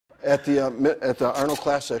At the Arnold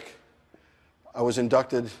Classic, I was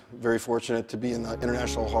inducted, very fortunate, to be in the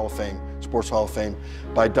International Hall of Fame, Sports Hall of Fame,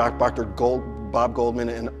 by Dr. Bob Goldman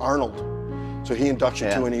and Arnold. So he inducts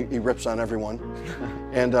you too, and he rips on everyone.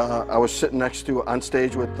 And I was sitting next to, on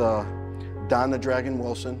stage with Don the Dragon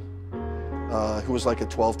Wilson, who was like a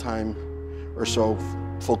 12-time or so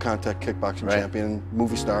full contact kickboxing champion,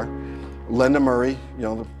 movie star. Linda Murray, you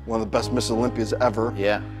know, one of the best Miss Olympias ever.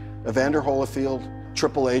 Yeah. Evander Holyfield,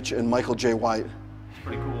 Triple H, and Michael J. White.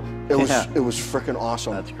 Pretty cool. It was freaking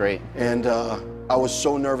awesome. That's great. And I was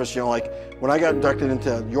so nervous, you know, like when I got inducted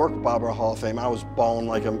into York Barbara Hall of Fame, I was bawling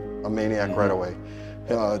like a maniac right away.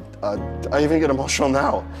 I even get emotional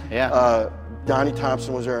now. Yeah. Donnie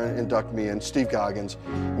Thompson was there and inducted me, and Steve Goggins.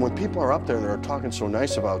 And when people are up there, they're talking so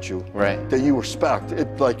nice about you, that you respect.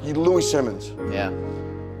 It like Louis Simmons. Yeah.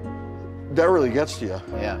 That really gets to you.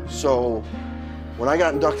 Yeah. So when I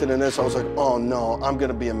got inducted in this, I was like, oh no, I'm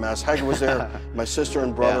gonna be a mess. Hege was there, my sister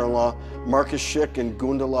and brother-in-law, Marcus Schick and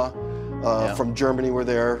Gundula from Germany were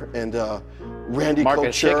there, and Randy Couture.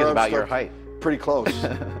 Marcus Schick is about your height. Pretty close.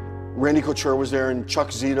 Randy Couture was there, and Chuck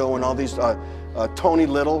Zito, and all these, Tony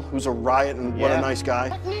Little, who's a riot, and what a nice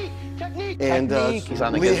guy. Technique. And He's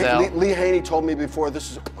on the Gazelle. Lee Haney told me before,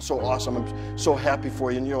 this is so awesome, I'm so happy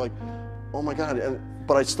for you, and you're like, oh my God.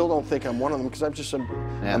 But I still don't think I'm one of them, because I'm just a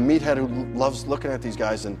meathead who loves looking at these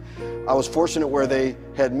guys. And I was fortunate where they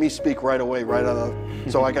had me speak right away, right out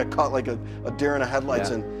of, so I got caught like a deer in the headlights.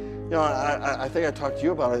 And you know, I think I talked to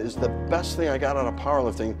you about it, is the best thing I got out of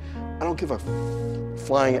powerlifting. I don't give a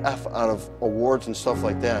flying F out of awards and stuff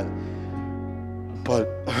like that. But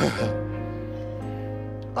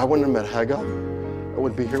I wouldn't have met Hege. I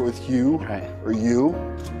wouldn't be here with you or you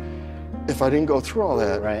if I didn't go through all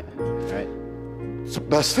that. Right. It's the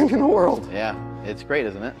best thing in the world. Yeah, it's great,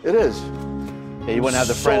 isn't it? It is. Yeah, you wouldn't have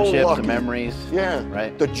the friendships, the memories. Yeah.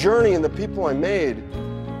 Right. The journey and the people I made.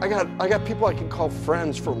 I got people I can call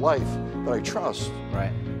friends for life that I trust.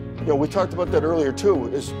 Right. You know, we talked about that earlier too.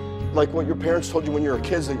 Is like what your parents told you when you were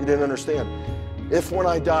kids that you didn't understand. If when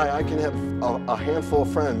I die, I can have a handful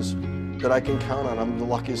of friends that I can count on, I'm the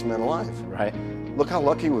luckiest man alive. Right. Look how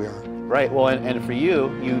lucky we are. Right. Well, and for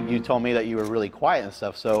you, you told me that you were really quiet and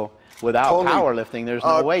stuff. So without powerlifting, there's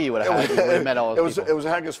no way you would have met all those people. It was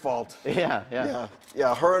Hege's fault. Yeah.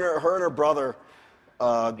 Her and her brother.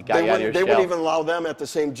 They wouldn't even allow them at the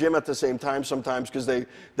same gym at the same time sometimes, because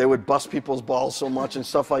they would bust people's balls so much and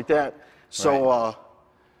stuff like that. So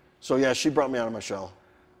so yeah, she brought me out of my shell.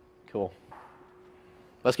 Cool.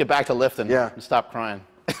 Let's get back to lifting. Yeah. And stop crying.